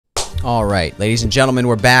All right, ladies and gentlemen,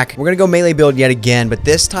 we're back. We're gonna go melee build yet again, but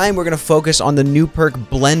this time we're gonna focus on the new perk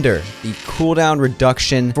Blender, the cooldown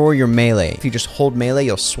reduction for your melee. If you just hold melee,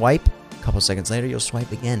 you'll swipe. A couple seconds later, you'll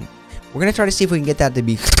swipe again. We're gonna try to see if we can get that to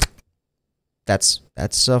be... That's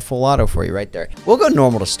a full auto for you right there. We'll go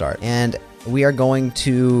normal to start, and we are going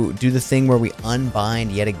to do the thing where we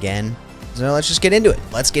unbind yet again. So let's just get into it.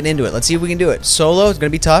 Let's get into it. Let's see if we can do it. Solo is gonna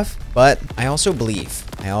be tough, but I also believe.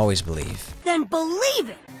 I always believe. Then believe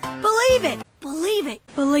it. Believe it. Believe it.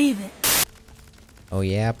 Believe it. Oh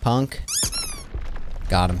yeah, punk.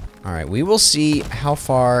 Got him. All right, we will see how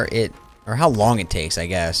far it, or how long it takes, I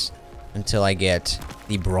guess, until I get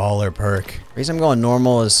the brawler perk. The reason I'm going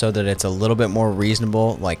normal is so that it's a little bit more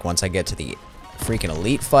reasonable, like once I get to the freaking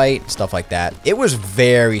elite fight, stuff like that. It was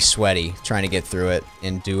very sweaty trying to get through it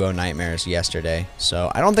in duo nightmares yesterday,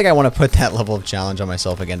 so I don't think I want to put that level of challenge on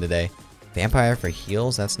myself again today. Vampire for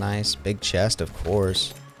heals, that's nice. Big chest, of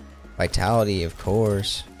course. Vitality, of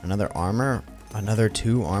course. Another armor, another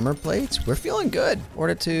 2 armor plates. We're feeling good.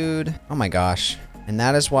 Fortitude, oh my gosh. And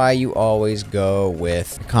that is why you always go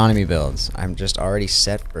with economy builds. I'm just already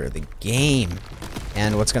set for the game.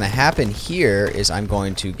 And what's going to happen here is I'm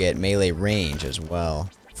going to get melee range as well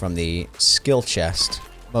from the skill chest.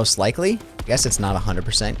 Most likely. I guess it's not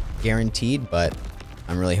 100% guaranteed, but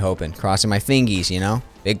I'm really hoping. Crossing my fingies, you know?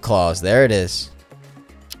 Big claws. There it is.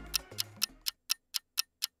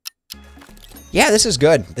 Yeah, this is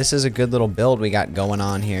good. This is a good little build we got going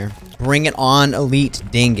on here. Bring it on, Elite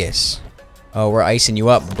Dingus. Oh, we're icing you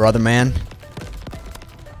up, brother man.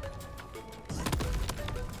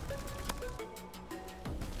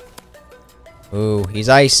 Ooh, he's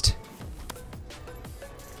iced.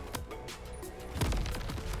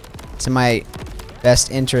 It's in my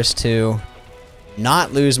best interest to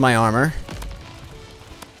not lose my armor.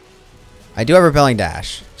 I do have repelling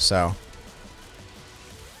dash, so.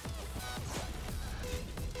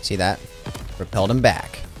 See that? Repelled him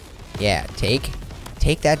back. Yeah, take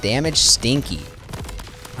that damage, stinky.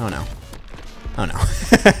 Oh no. Oh no.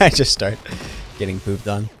 I just start getting pooped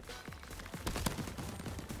on.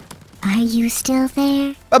 Are you still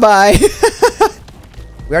there? Bye-bye.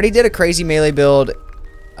 We already did a crazy melee build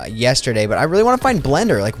yesterday, but I really want to find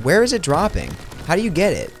Blender. Like, where is it dropping? How do you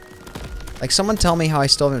get it? Like, someone tell me how I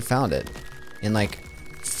still haven't found it. In like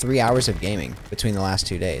 3 hours of gaming between the last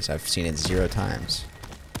 2 days. I've seen it 0 times.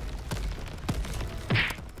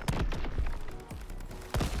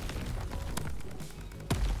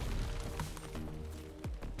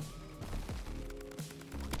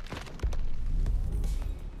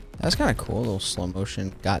 That was kind of cool, a little slow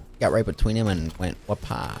motion. Got right between him and went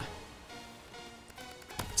whoop-ha.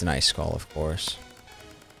 It's an ice skull, of course.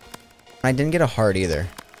 I didn't get a heart either.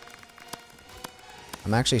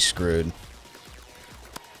 I'm actually screwed.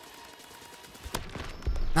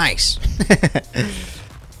 Nice.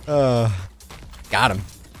 Got him.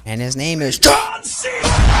 And his name is John C.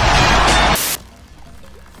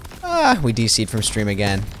 We DC'd from stream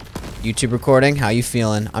again. YouTube recording, how you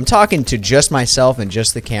feeling? I'm talking to just myself and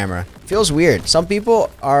just the camera. Feels weird. Some people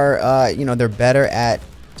are, you know, they're better at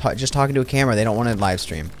just talking to a camera. They don't want to live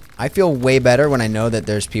stream. I feel way better when I know that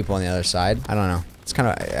there's people on the other side. I don't know. It's kind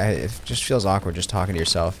of, it just feels awkward just talking to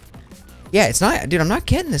yourself. Yeah, it's not, dude, I'm not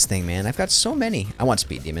getting this thing, man. I've got so many. I want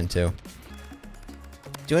Speed Demon too.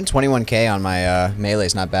 Doing 21k on my melee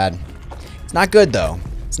is not bad. It's not good though.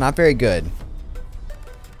 It's not very good.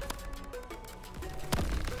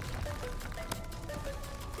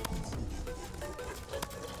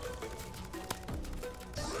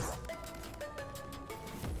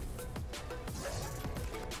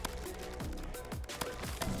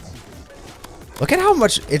 Look at how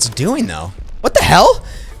much it's doing, though. What the hell?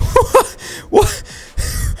 What?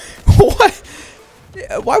 What?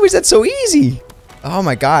 Why was that so easy? Oh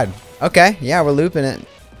my god. Okay, yeah, we're looping it.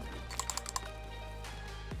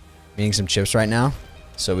 Eating some chips right now,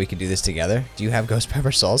 so we could do this together. Do you have ghost pepper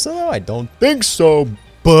salsa, though? I don't think so,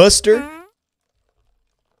 Buster.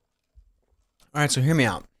 Alright, so hear me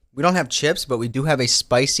out. We don't have chips, but we do have a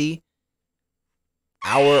spicy,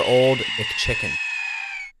 hour-old McChicken.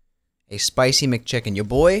 A spicy McChicken. Your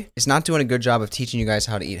boy is not doing a good job of teaching you guys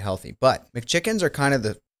how to eat healthy, but McChickens are kind of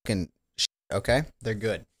the fucking shit, okay? They're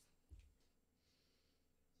good.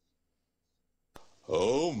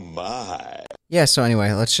 Oh my. Yeah, so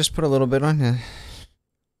anyway, let's just put a little bit on here.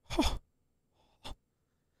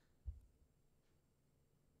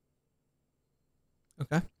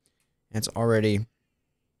 Okay. And it's already...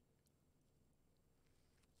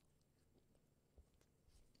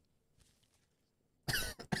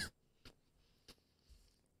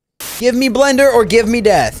 Give me Blender or give me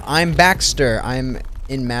death. I'm Baxter. I'm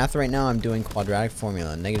in math right now, I'm doing quadratic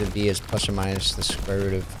formula. Negative b is plus or minus the square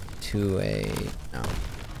root of 2a. No.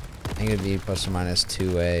 Negative b plus or minus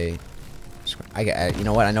 2a. You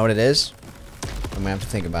know what? I know what it is. I'm gonna have to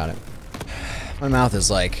think about it. My mouth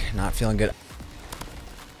is like not feeling good.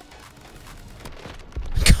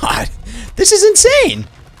 God, this is insane.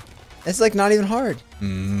 It's like not even hard.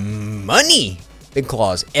 Money. Big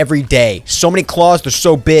claws every day. So many claws. They're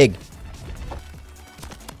so big.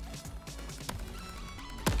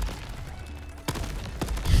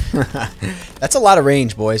 That's a lot of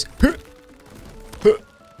range, boys.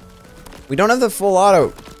 We don't have the full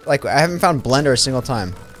auto. Like, I haven't found Blender a single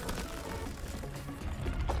time.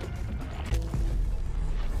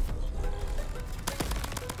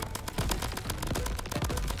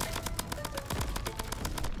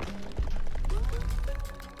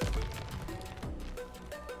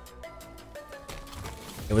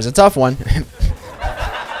 It was a tough one.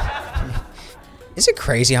 Is it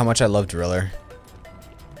crazy how much I love Driller?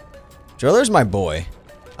 Driller's my boy.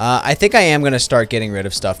 I think I am gonna start getting rid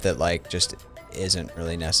of stuff that like just isn't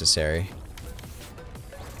really necessary.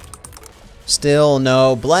 Still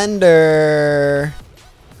no Blender.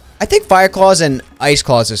 I think Fire Claws and Ice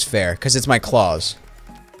Claws is fair because it's my claws,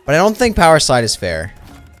 but I don't think Power Slide is fair.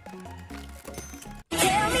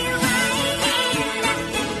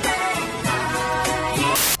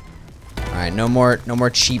 All right, no more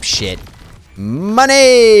cheap shit.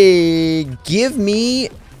 Money, give me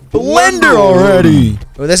Blender already.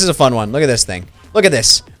 Oh, this is a fun one. Look at this thing. Look at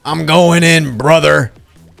this. I'm going in, brother.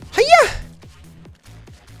 Hiya.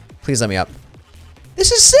 Please let me up.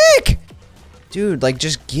 This is sick. Dude, like,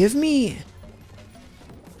 just give me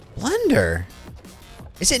Blender.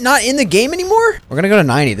 Is it not in the game anymore? We're gonna go to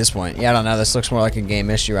 90 at this point. Yeah, I don't know. This looks more like a game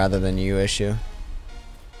issue rather than you issue.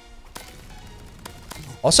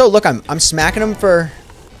 Also, look, I'm smacking him for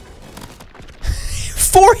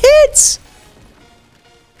 4 hits.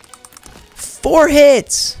 4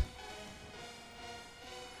 hits.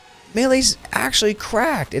 Melee's actually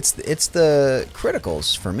cracked. It's the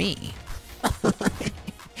criticals for me.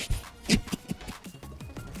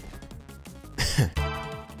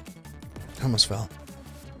 I almost fell.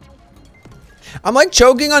 I'm like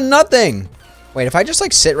choking on nothing. Wait, if I just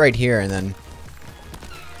like sit right here and then.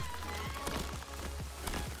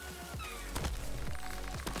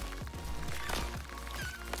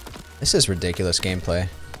 This is ridiculous gameplay.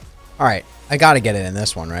 All right, I gotta get it in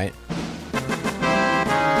this one, right?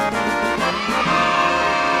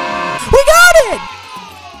 We got it!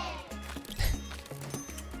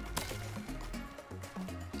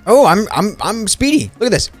 Oh, I'm speedy. Look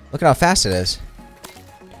at this. Look at how fast it is.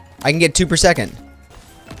 I can get 2 per second.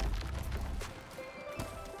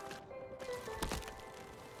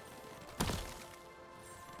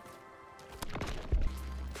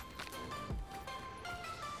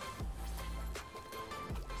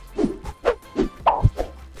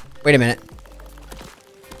 Wait a minute.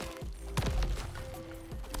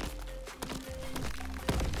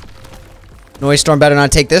 Noise Storm better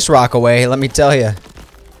not take this rock away, let me tell you.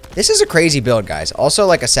 This is a crazy build, guys. Also,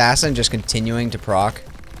 like, Assassin just continuing to proc.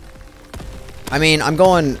 I mean, I'm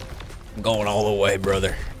going all the way,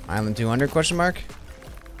 brother. Island 200, question mark?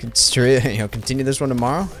 Continue this one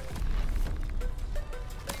tomorrow?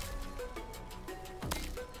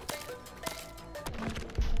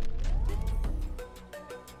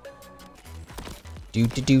 Do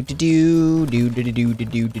do do do do do do do do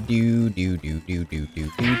do do do do do do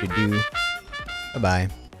do do. Bye bye.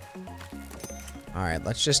 All right,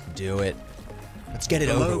 let's just do it. Let's get it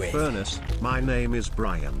over with. Hello, Furnace. My name is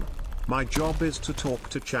Brian. My job is to talk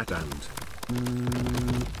to chat and.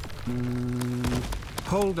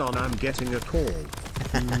 Hold on, I'm getting a call.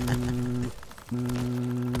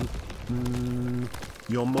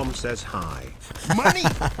 Your mom says hi. Money!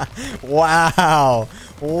 Wow.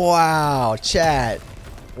 Wow. Chat.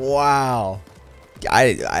 Wow.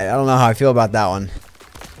 I don't know how I feel about that one.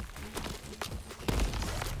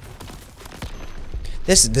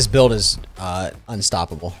 This build is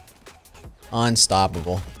unstoppable.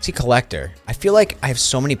 Unstoppable. See, Collector. I feel like I have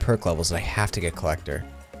so many perk levels that I have to get Collector.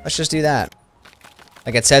 Let's just do that.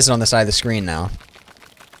 Like it says it on the side of the screen now.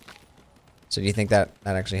 So do you think that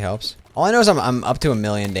actually helps? All I know is I'm up to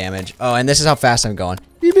 1,000,000 damage. Oh, and this is how fast I'm going.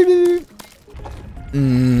 Beep, beep, beep.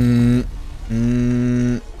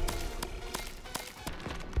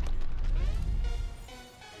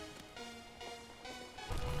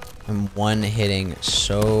 I'm one-hitting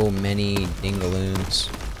so many dingaloons.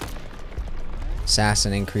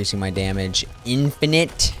 Assassin increasing my damage.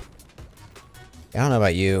 Infinite. I don't know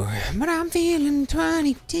about you, but I'm feeling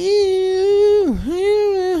 22.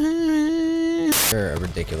 You're a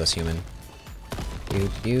ridiculous human. Do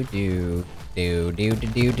do do do do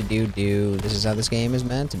do do do do. This is how this game is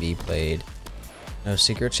meant to be played. No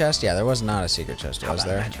secret chest? Yeah, there was not a secret chest, was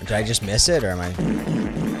there? Or did I just miss it, or am I?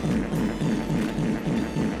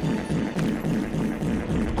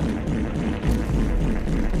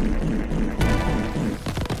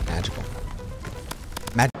 Magical.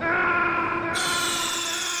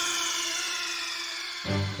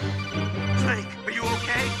 Snake, are you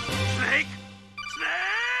okay? Snake?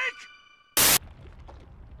 Snake!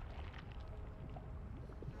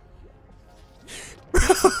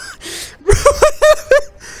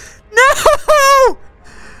 No!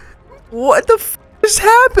 What the f just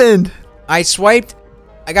happened? I swiped.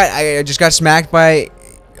 I just got smacked by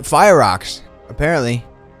fire rocks. Apparently.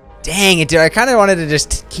 Dang it, dude. I kind of wanted to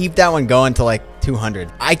just keep that one going to like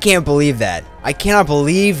 200. I can't believe that. I cannot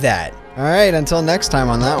believe that. All right, until next time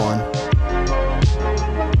on that one.